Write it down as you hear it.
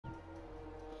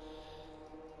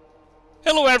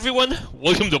Hello everyone,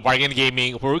 welcome to Bargain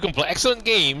Gaming, where we can play excellent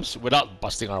games without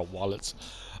busting our wallets.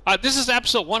 This is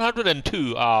episode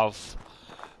 102 of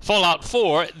Fallout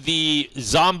 4, the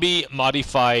zombie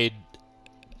modified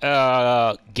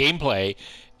gameplay.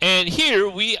 And here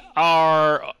we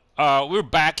are, we're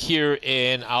back here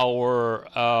in our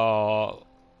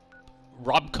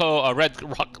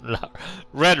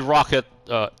Red Rocket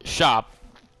shop.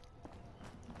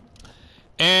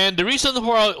 And the reason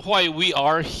why we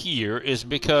are here is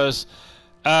because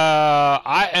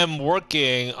I am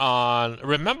working on.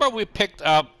 Remember, we picked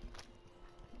up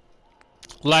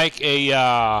like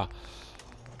a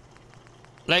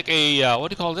what do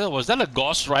you call it? Was that a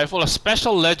ghost rifle? A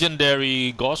special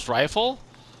legendary ghost rifle?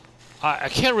 I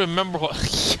can't remember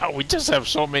what. Yeah, we just have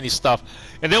so many stuff.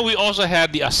 And then we also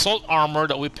had the assault armor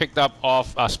that we picked up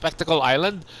off Spectacle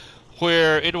Island,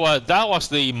 where that was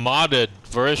the modded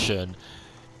version.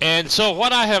 And so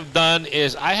what I have done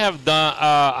is I have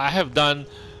done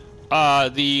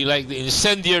the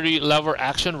incendiary lever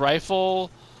action rifle.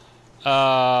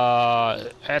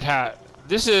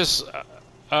 This is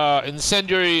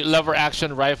incendiary lever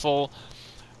action rifle.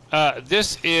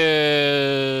 This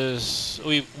is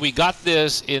we got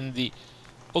this in the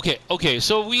okay.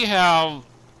 So we have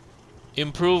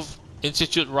improved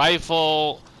institute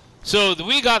rifle. So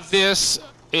we got this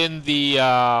in the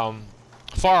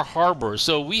Far Harbor.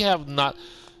 So we have not.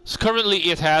 Currently,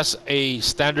 it has a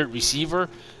standard receiver.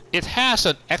 It has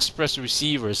an express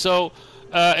receiver. So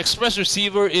express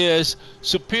receiver is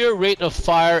superior rate of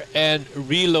fire and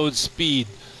reload speed.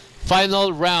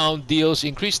 Final round deals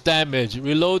increased damage.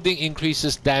 Reloading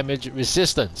increases damage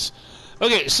resistance.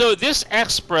 Okay, so this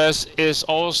express is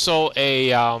also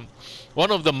a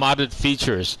one of the modded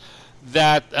features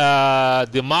that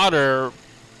the modder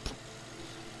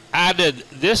added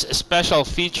this special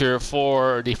feature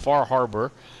for the Far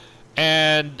Harbor,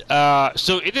 and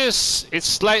so it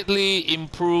slightly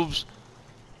improves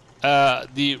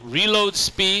the reload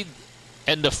speed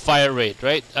and the fire rate,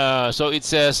 right? So it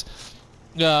says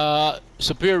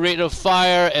superior rate of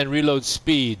fire and reload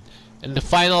speed, and the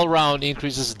final round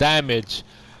increases damage.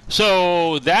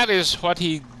 So that is what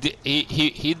he did.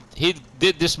 He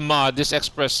did this mod, this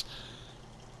express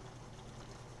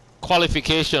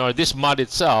qualification, or this mod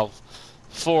itself,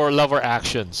 for lever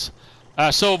actions.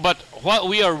 But what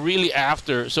we are really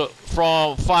after, so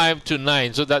from 5 to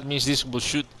 9, so that means this will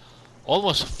shoot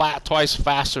almost twice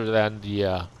faster than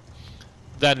the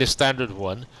standard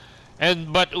one.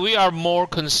 But we are more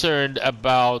concerned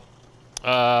about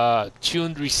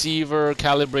tuned receiver,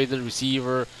 calibrated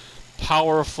receiver,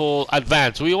 powerful,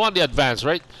 advanced. We want the advanced,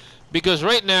 right? Because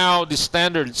right now the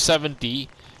standard 70,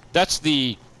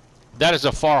 that is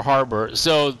a Far Harbor.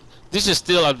 So this is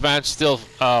still advanced, still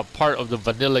part of the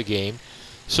vanilla game.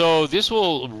 So this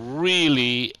will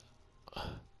really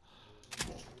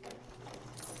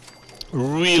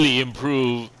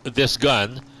improve this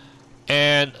gun.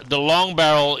 And the long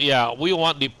barrel, yeah, we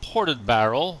want the ported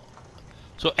barrel.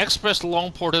 So express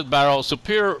long ported barrel,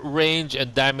 superior range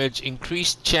and damage,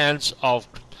 increased chance of.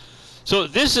 So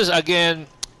this is again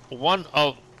one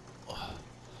of.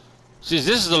 See,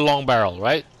 this is the long barrel,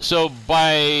 right? So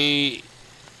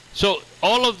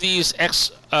all of these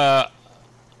oh,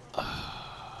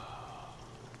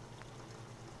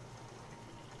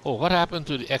 what happened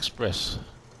to the express?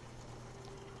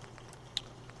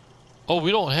 Oh, we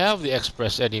don't have the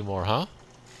express anymore, huh?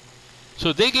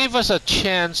 So they gave us a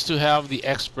chance to have the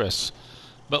express,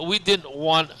 but we didn't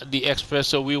want the express,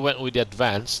 so we went with the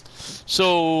advanced.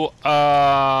 So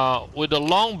with the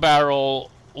long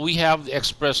barrel, we have the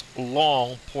express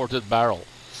long ported barrel.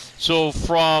 So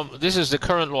this is the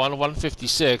current one,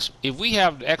 156. If we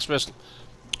have the express,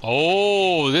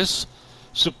 this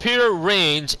superior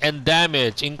range and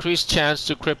damage, increased chance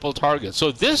to cripple targets.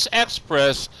 So this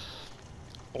express,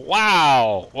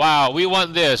 wow, we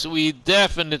want this. We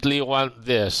definitely want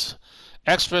this.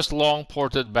 Express long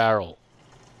ported barrel.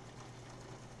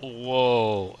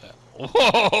 Whoa.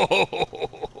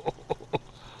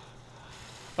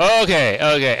 Okay,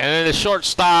 and in the short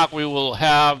stock we will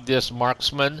have this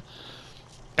marksman,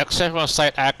 exceptional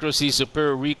sight accuracy,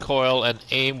 superior recoil, and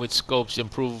aim with scopes,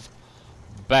 improved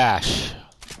bash.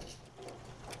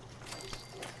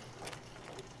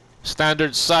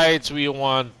 Standard sights, we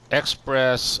want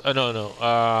express,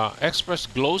 express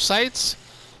glow sights,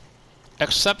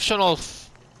 exceptional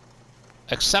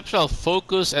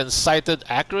focus and sighted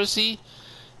accuracy,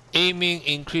 aiming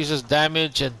increases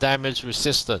damage and damage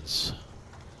resistance.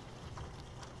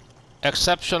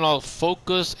 Exceptional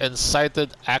focus and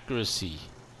sighted accuracy.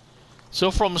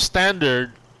 So from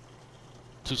standard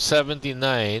to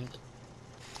 79,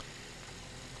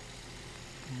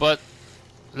 but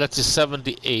That's a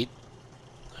 78.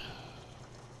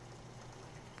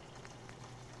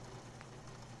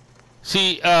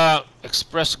 See,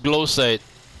 express glow sight,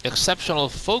 exceptional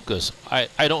focus.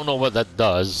 I don't know what that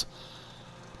does.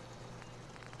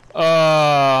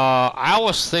 I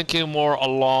was thinking more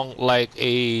along like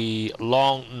a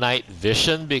long night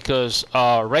vision because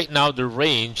right now the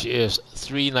range is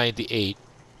 398.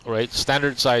 Right,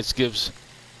 standard size gives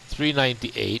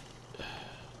 398.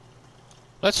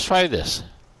 Let's try this.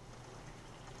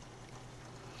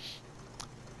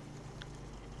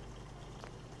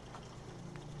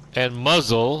 And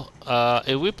muzzle,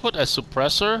 if we put a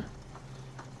suppressor,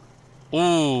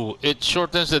 ooh, it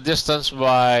shortens the distance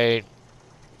by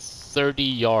 30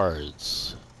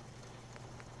 yards.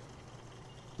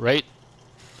 Right?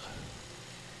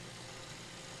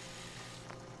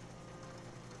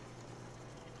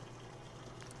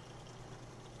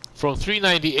 From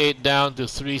 398 down to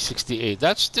 368.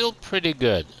 That's still pretty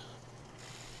good.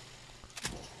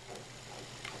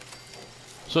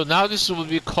 So now this will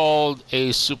be called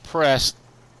a suppressed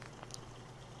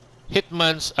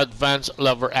Hitman's Advanced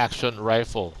Lever Action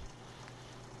Rifle.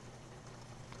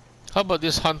 How about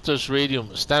this Hunter's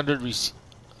Radium standard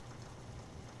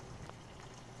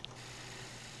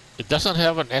It doesn't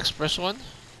have an express one?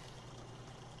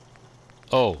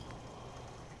 Oh.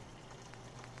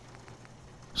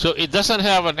 So it doesn't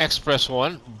have an express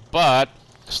one, but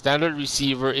standard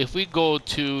receiver, if we go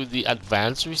to the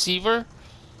advanced receiver,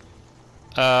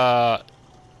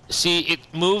 see, it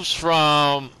moves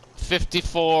from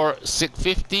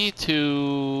 54,650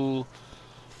 to,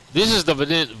 this is the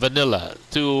vanilla,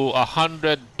 to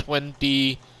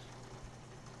 120.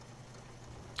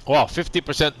 Wow,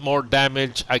 50% more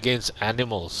damage against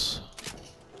animals.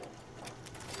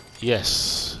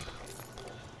 Yes.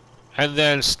 And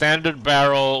then standard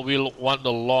barrel, we'll want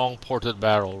the long ported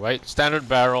barrel, right? Standard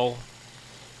barrel,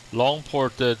 long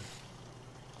ported,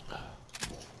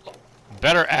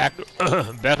 better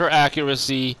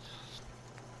accuracy.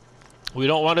 We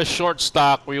don't want a short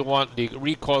stock, we want the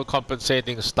recoil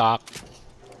compensating stock.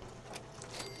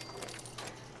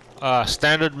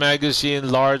 Standard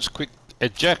magazine, large quick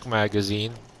eject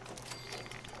magazine.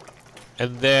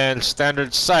 And then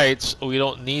standard sights, we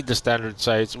don't need the standard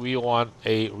sights, we want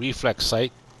a reflex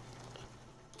sight.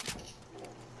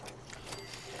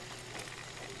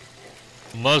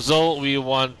 Muzzle, we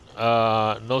want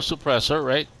no suppressor,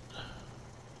 right?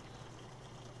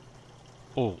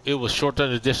 Oh, it was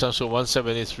shortened the distance to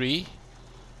 173.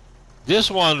 This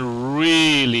one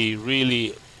really,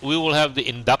 we will have the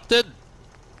inducted.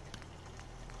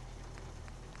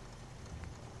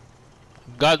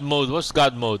 God mode, what's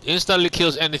God mode? Instantly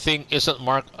kills anything isn't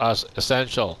marked as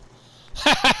essential.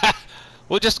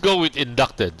 We'll just go with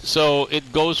inducted. So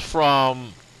it goes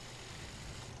from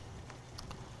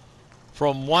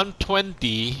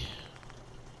 120,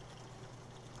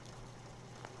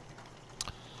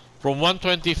 from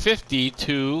 120/50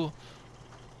 to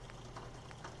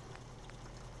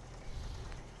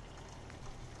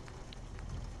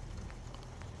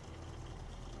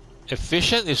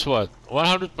efficient is what?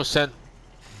 100%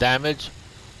 damage,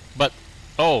 but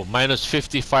oh, minus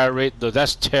 50 fire rate, though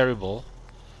that's terrible.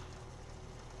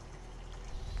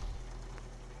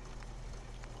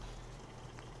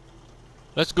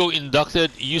 Let's go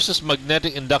inducted. Uses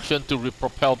magnetic induction to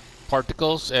repropel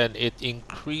particles, and it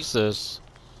increases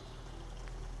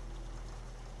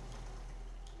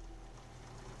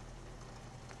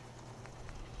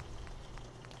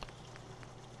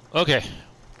okay.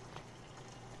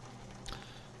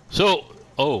 So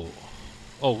oh,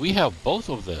 we have both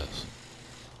of this.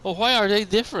 Oh, why are they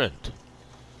different?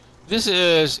 This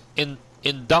is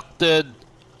inducted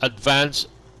advanced.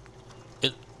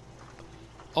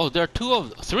 Oh, there are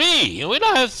three. We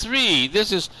don't have three.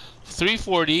 This is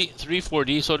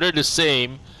 340, so they're the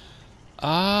same.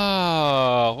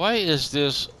 Ah, why is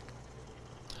this?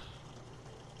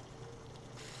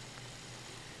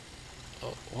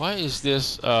 Why is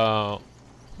this?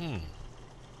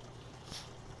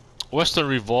 Western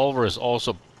Revolver is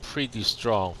also pretty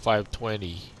strong,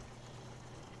 520.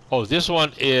 Oh, this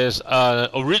one is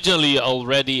originally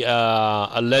already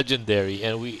a legendary,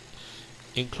 and we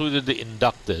included the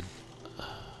inducted.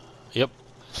 Yep,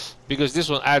 because this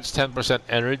one adds 10%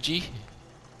 energy.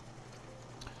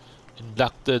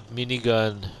 Inducted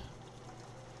minigun,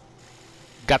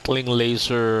 Gatling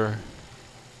laser,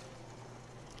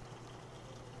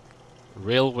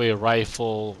 railway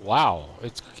rifle. Wow,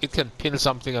 it can pin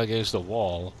something against the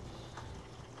wall.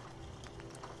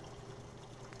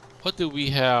 What do we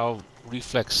have?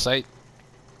 Reflex sight.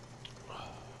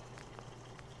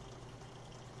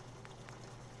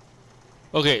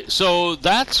 Okay, so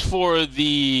that's for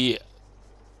the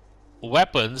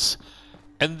weapons.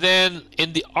 And then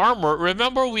in the armor,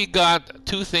 remember we got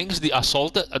two things: the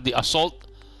assault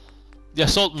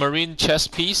marine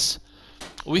chest piece.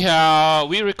 We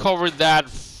recovered that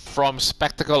from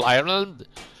Spectacle Island,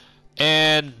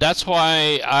 and that's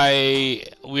why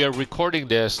we are recording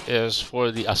this is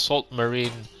for the assault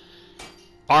marine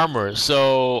armor.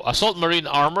 So assault marine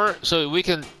armor, so we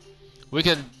can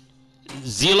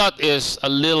Zealot is a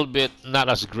little bit not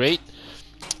as great.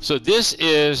 So this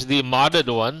is the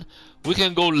modded one. We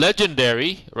can go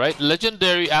legendary, right?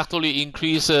 Legendary actually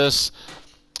increases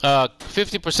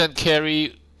 50%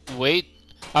 carry weight,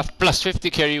 plus 50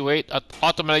 carry weight,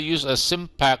 automatically use a sim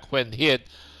pack when hit,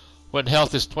 when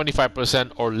health is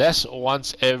 25% or less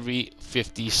once every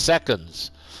 50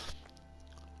 seconds.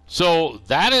 So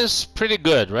that is pretty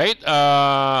good, right?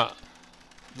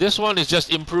 This one is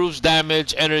just improves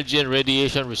damage, energy, and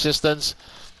radiation resistance.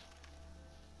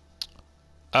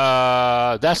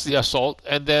 That's the assault.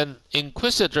 And then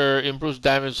Inquisitor improves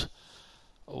damage.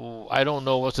 Oh, I don't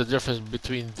know what's the difference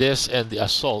between this and the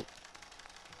assault.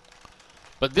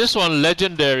 But this one,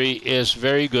 legendary, is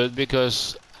very good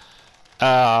because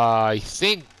I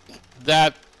think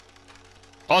that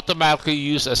automatically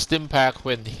use a stim pack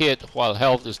when hit while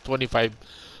health is 25%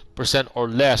 or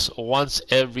less once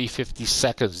every 50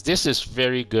 seconds. This is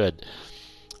very good.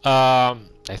 I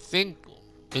think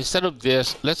instead of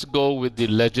this, let's go with the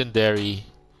legendary.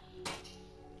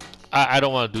 I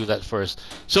don't want to do that first.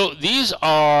 So these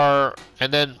are,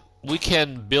 and then we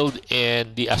can build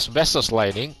in the asbestos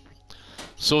lining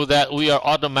so that we are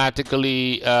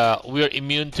automatically we are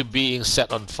immune to being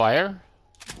set on fire.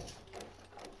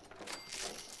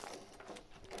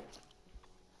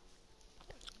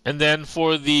 And then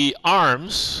for the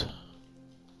arms,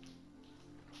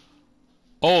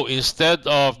 oh, instead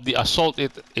of the assault,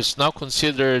 it is now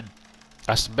considered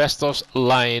asbestos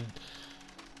lined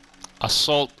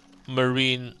assault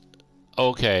marine.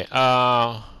 Okay.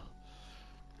 How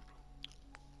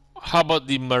about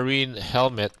the marine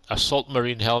helmet? Assault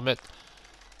marine helmet.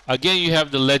 Again, you have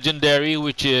the legendary,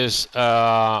 which is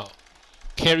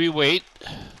carry weight.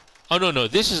 Oh no,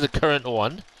 this is the current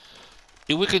one.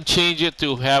 If we can change it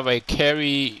to have a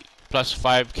carry plus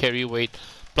 5 carry weight,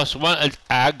 plus 1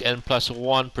 ag, and plus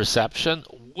 1 perception,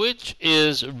 which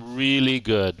is really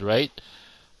good, right?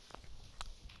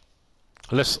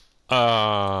 Let's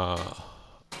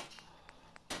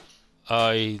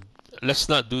let's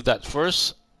not do that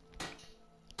first.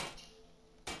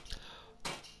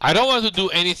 I don't want to do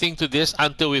anything to this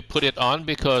until we put it on,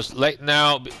 because right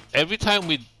now every time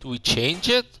we change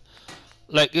it,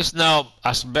 like it's now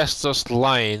asbestos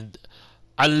lined,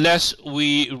 unless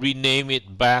we rename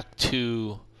it back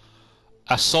to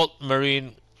assault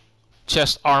marine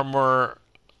chest armor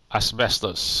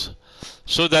asbestos,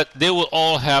 so that they will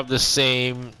all have the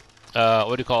same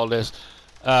what do you call this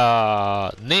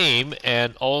name.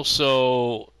 And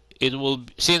also it will,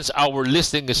 since our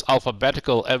listing is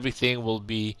alphabetical, everything will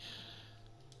be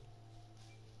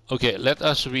okay. Let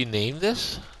us rename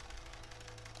this.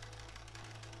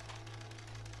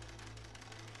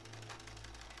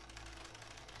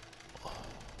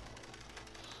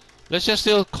 Let's just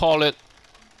still call it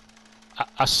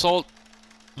assault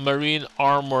marine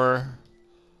armor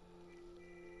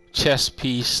chest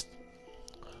piece.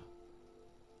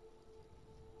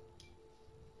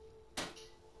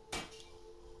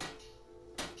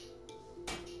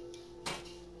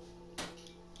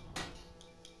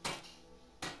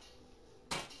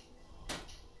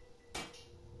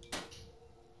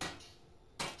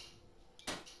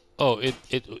 Oh, it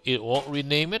won't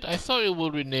rename it? I thought it will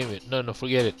rename it. No,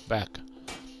 forget it. Back.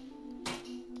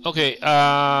 Okay,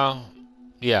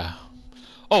 yeah.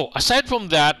 Oh, aside from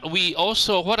that, we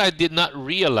also, what I did not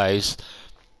realize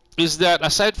is that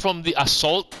aside from the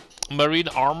assault marine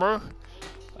armor,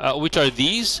 which are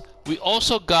these, we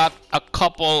also got a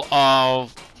couple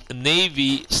of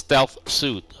navy stealth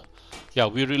suit. Yeah,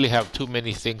 we really have too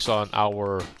many things on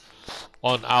our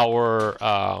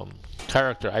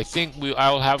character. I think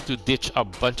I'll have to ditch a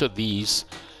bunch of these,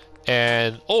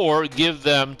 and or give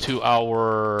them to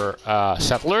our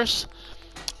settlers,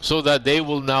 so that they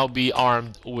will now be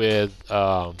armed with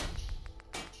armor,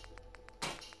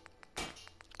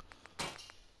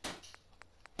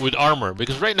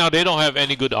 because right now they don't have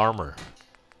any good armor.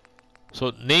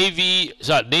 So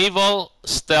naval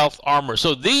stealth armor.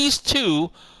 So these two,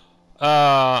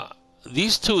 the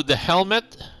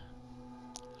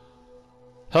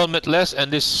helmetless,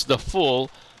 and this is the full.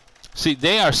 See,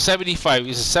 they are 75.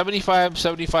 It's 75,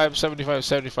 75, 75,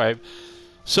 75.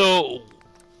 So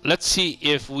let's see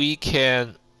if we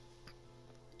can.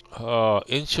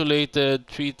 Insulated,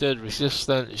 treated,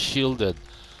 resistant, shielded.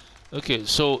 Okay,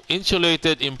 so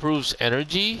insulated improves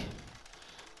energy.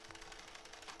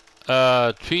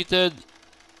 Treated.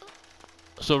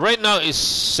 So right now it's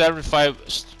 75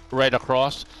 right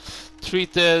across.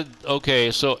 Treated.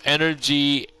 Okay, so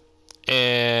energy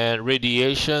and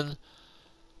radiation.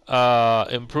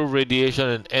 Improve radiation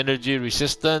and energy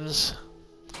resistance.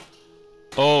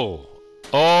 Oh,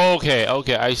 okay,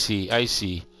 okay, I see, I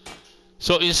see.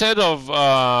 So instead of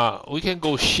we can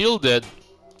go shielded.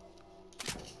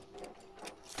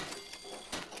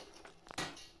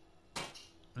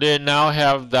 They now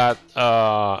have that.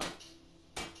 I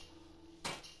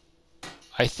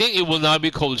think it will now be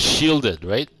called shielded,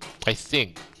 right? I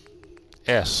think.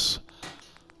 S.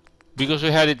 Because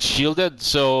we had it shielded,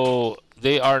 so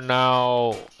they are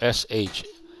now SH.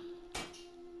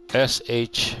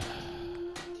 SH.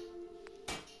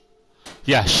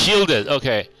 Yeah, shielded.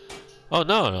 Okay. Oh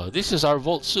no, no. This is our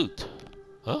Volt suit.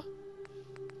 Huh?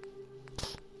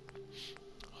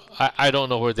 I don't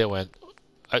know where they went.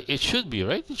 It should be,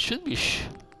 right? It should be.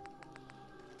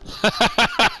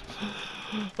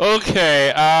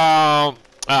 Okay.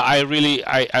 I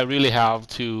really have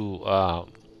to.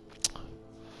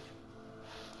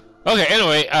 Okay.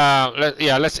 Anyway.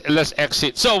 Let's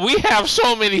exit. So we have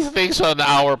so many things on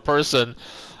our person.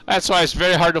 That's why it's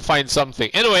very hard to find something.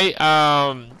 Anyway.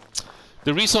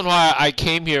 The reason why I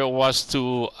came here was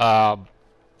to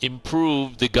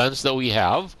improve the guns that we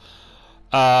have.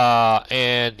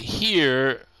 And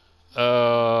here,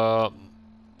 what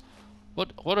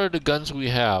are the guns we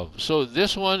have? So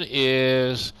this one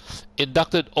is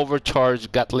inducted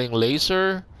overcharge Gatling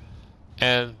laser,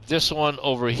 and this one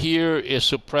over here is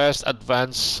suppressed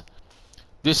advance.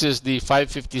 This is the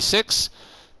 556.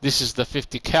 This is the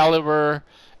 50 caliber,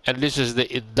 and this is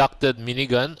the inducted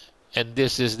minigun, and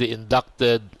this is the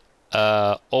inducted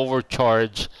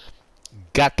overcharge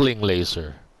Gatling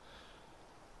laser.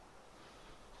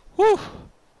 Whew.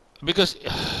 Because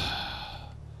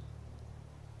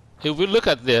if we look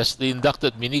at this, the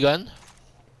inducted minigun,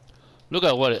 look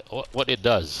at what it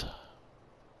does.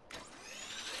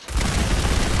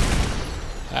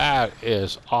 That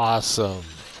is awesome.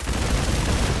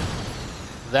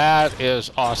 That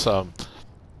is awesome.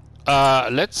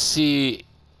 Let's see.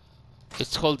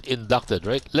 It's called inducted,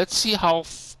 right? Let's see how.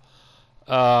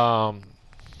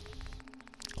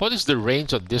 What is the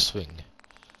range of this thing?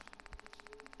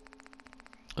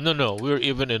 No, we're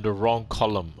even in the wrong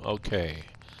column. Okay.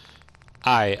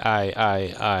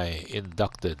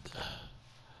 Inducted.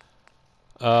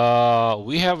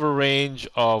 We have a range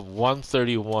of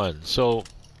 131, so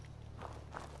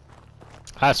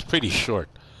that's pretty short.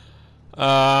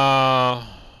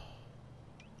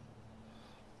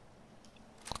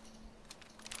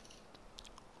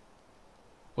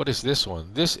 What is this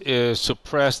one? This is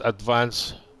suppressed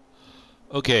advanced.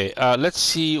 Okay, let's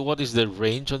see what is the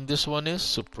range on this one is.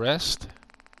 Suppressed.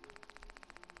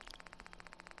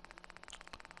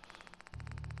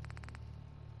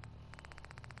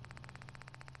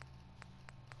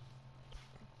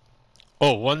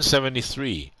 Oh,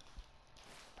 173.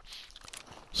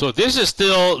 So this is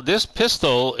still, this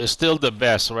pistol is still the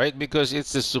best, right? Because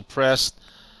it's the suppressed.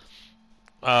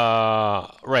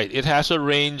 Right, it has a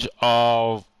range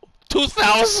of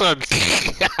 2,000.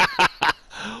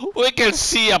 We can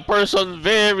see a person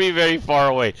very, very far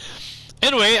away.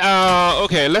 Anyway,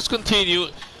 okay, let's continue.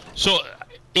 So,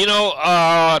 you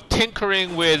know,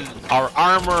 tinkering with our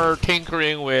armor,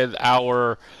 tinkering with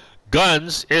our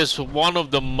guns is one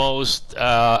of the most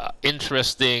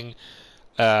interesting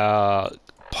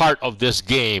part of this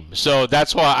game. So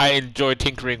that's why I enjoy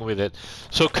tinkering with it.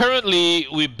 So currently,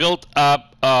 we built up.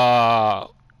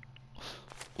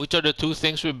 Which are the two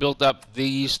things we built up?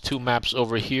 These two maps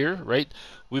over here, right?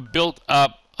 We built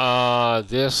up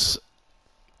this.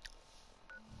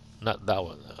 Not that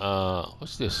one.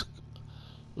 What's this?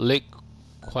 Lake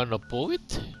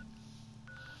Quannapoit?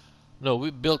 No,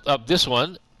 we built up this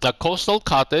one, the Coastal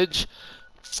Cottage.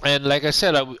 And like I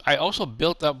said, I also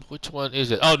built up, which one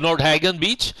is it? Oh, Nordhagen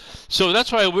Beach. So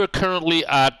that's why we're currently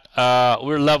at,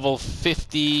 we're level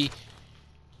 52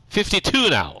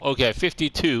 now. Okay,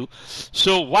 52.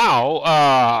 So,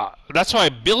 wow, that's why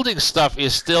building stuff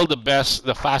is still the best,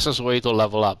 the fastest way to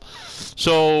level up.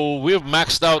 So, we've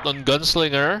maxed out on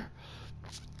Gunslinger.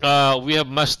 We have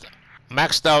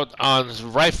maxed out on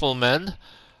Rifleman.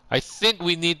 I think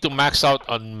we need to max out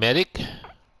on Medic.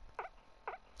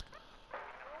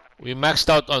 We maxed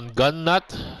out on Gun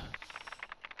Nut.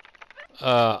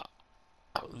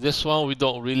 This one we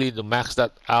don't really need to max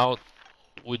that out.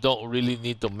 We don't really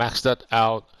need to max that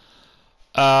out.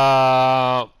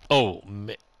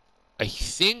 I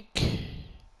think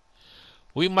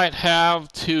we might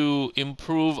have to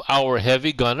improve our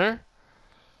heavy gunner,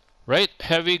 right?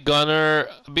 Heavy gunner,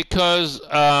 because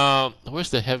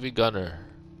where's the heavy gunner?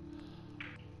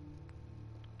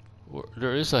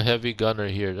 There is a heavy gunner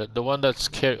here. The one that's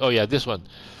carry. Oh yeah, this one.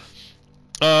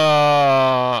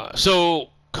 So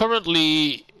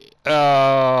currently,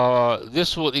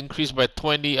 this will increase by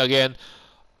 20 again,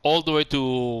 all the way to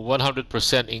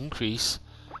 100% increase.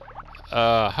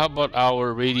 How about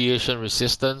our radiation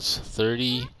resistance?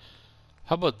 30.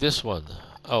 How about this one?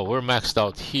 Oh, we're maxed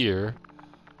out here.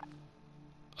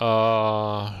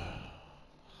 Oh,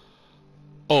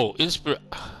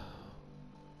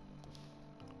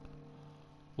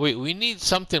 Wait, we need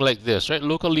something like this, right?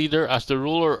 Local leader, as the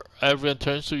ruler everyone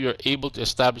turns to, you're able to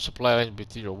establish supply line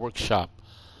between your workshop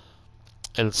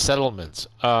and settlements.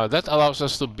 That allows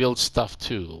us to build stuff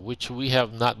too, which we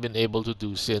have not been able to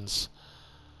do since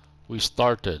we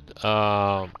started.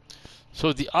 So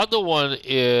the other one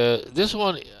is this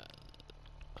one.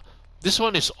 This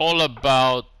one is all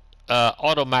about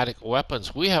automatic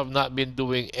weapons. We have not been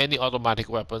doing any automatic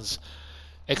weapons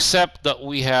except that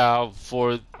we have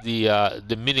for the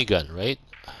minigun, right?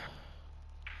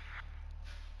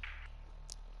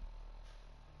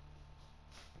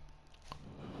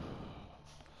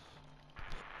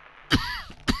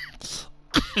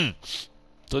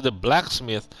 So the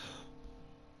blacksmith.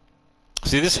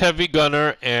 See this heavy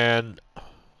gunner and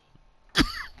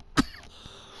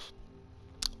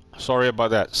sorry about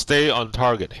that. Stay on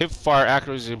target. Hip fire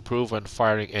accuracy improve when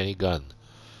firing any gun.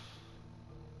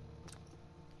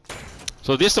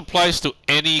 So this applies to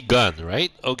any gun,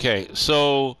 right? Okay,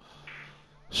 so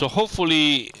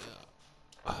hopefully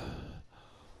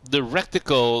the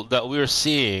reticle that we're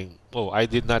seeing. Oh, I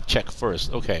did not check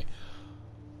first. Okay.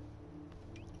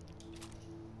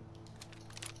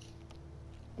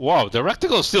 Wow, the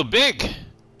reticle is still big.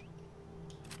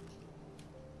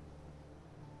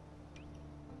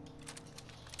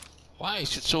 Why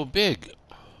is it so big?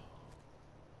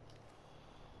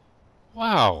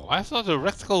 Wow, I thought the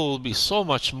reticle would be so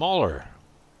much smaller.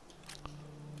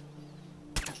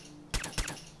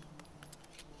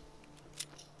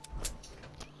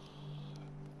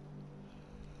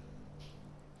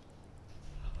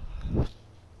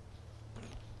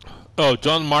 Oh,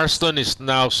 John Marston is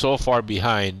now so far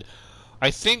behind. I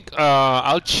think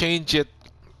I'll change it,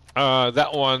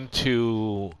 that one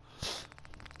to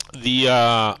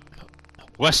the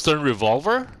Western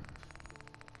Revolver.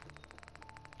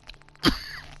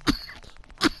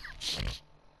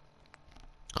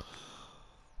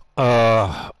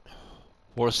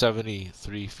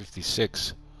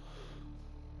 473.56.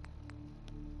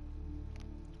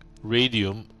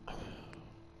 Radium.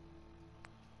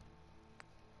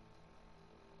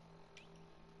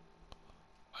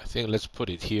 I think let's put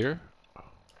it here.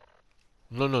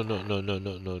 No.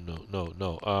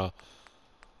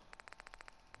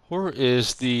 Where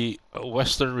is the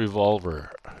Western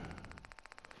Revolver?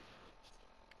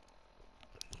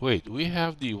 Wait, we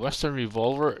have the Western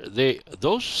Revolver.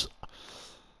 Those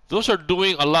are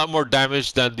doing a lot more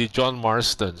damage than the John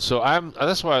Marston. So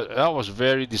that's why that was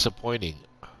very disappointing.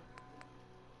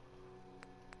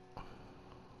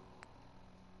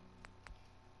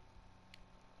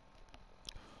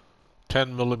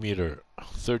 .10mm,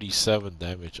 37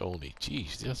 damage only.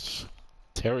 Jeez, that's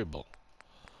terrible.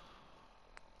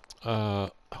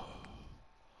 What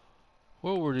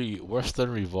were the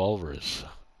Western Revolvers?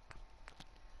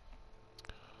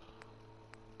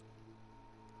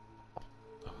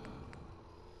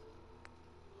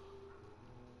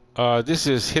 This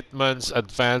is Hitman's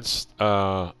advanced.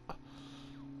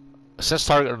 Sets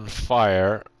target on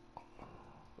fire.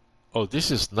 Oh,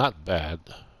 this is not bad.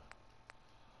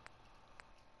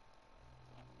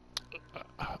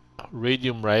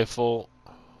 Radium rifle.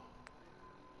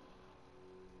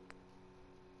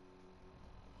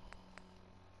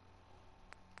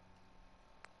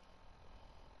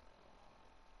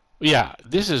 Yeah,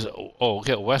 this is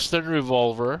okay. Western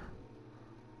Revolver.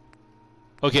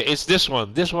 Okay, it's this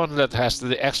one. This one that has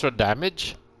the extra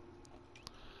damage.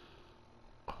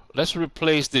 Let's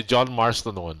replace the John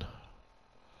Marston one.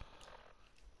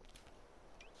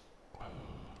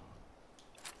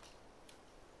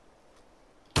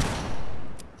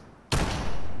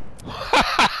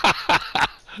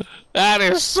 That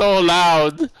is so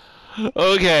loud.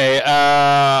 Okay.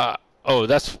 Oh,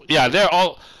 that's yeah.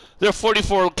 They're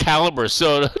 44 caliber,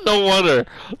 so no wonder.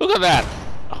 Look at that.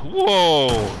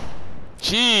 Whoa.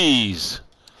 Jeez.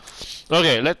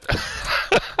 Okay.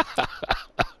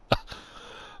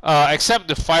 Except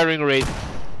the firing rate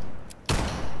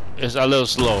is a little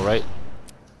slow, right?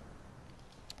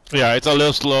 Yeah, it's a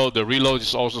little slow. The reload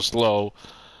is also slow.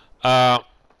 Uh,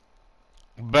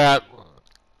 but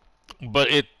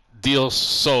it deals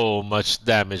so much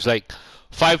damage. Like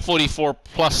 544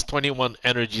 plus 21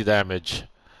 energy damage.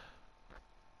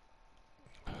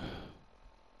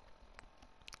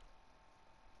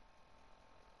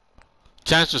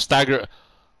 Chance to stagger.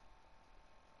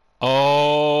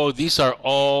 Oh, these are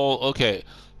all okay.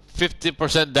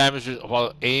 50% damage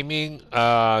while aiming.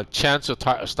 Chance to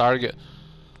target.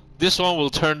 This one will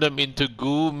turn them into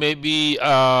goo. Maybe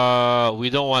we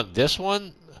don't want this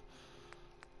one.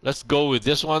 Let's go with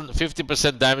this one.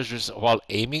 50% damage while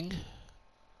aiming.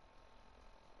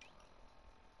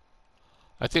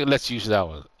 I think let's use that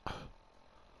one.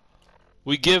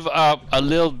 We give up a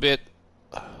little bit.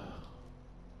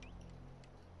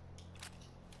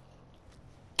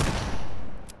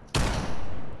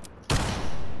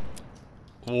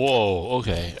 Whoa,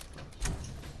 okay.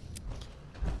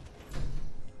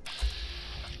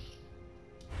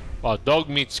 Well, dog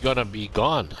meat's gonna be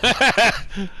gone.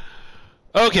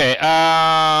 Okay,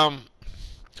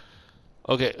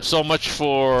 okay, so much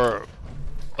for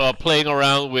playing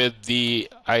around with the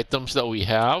items that we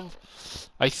have.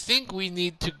 I think we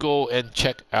need to go and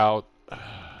check out.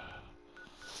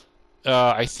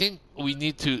 I think we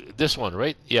need to this one,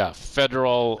 right? Yeah,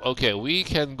 Federal. Okay, we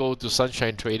can go to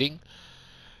Sunshine Trading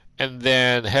and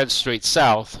then head straight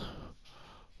south.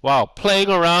 Wow, playing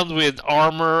around with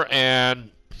armor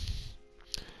and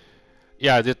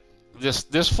yeah,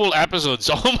 this full episode's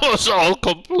almost all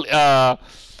complete. The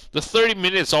 30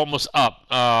 minutes almost up.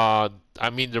 I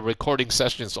mean the recording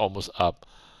session is almost up.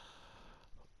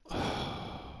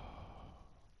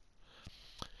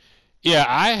 Yeah,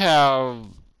 I have.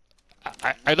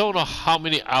 I don't know how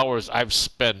many hours I've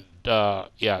spent.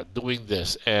 Yeah, doing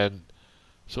this, and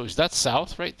so is that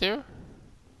south right there?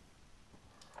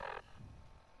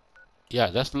 Yeah,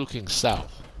 that's looking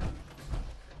south.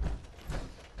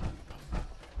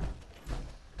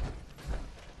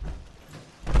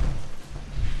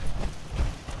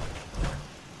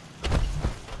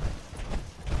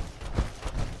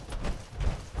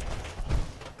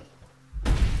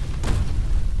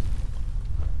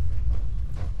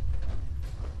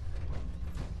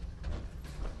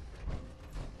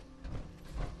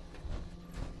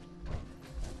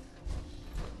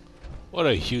 What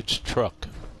a huge truck.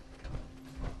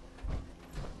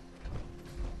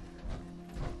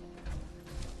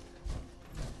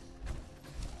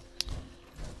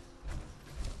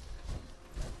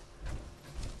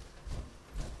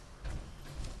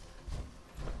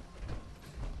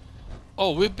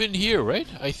 Oh, we've been here, right?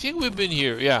 I think we've been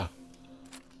here, yeah.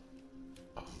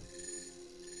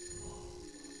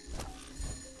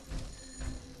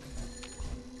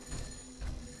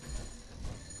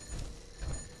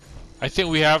 I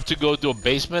think we have to go to a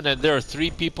basement, and there are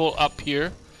 3 people up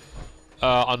here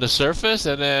on the surface,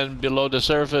 and then below the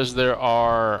surface there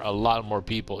are a lot more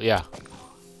people. Yeah.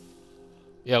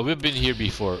 Yeah, we've been here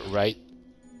before, right?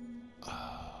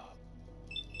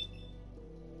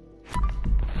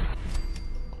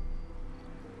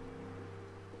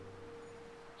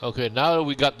 Okay, now that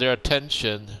we got their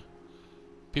attention,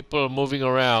 people are moving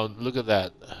around. Look at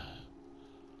that.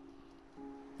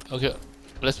 Okay,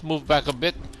 let's move back a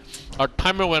bit. Our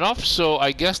timer went off, so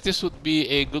I guess this would be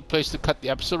a good place to cut the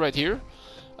episode right here.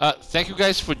 Thank you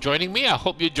guys for joining me. I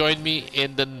hope you join me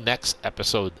in the next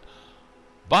episode.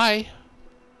 Bye!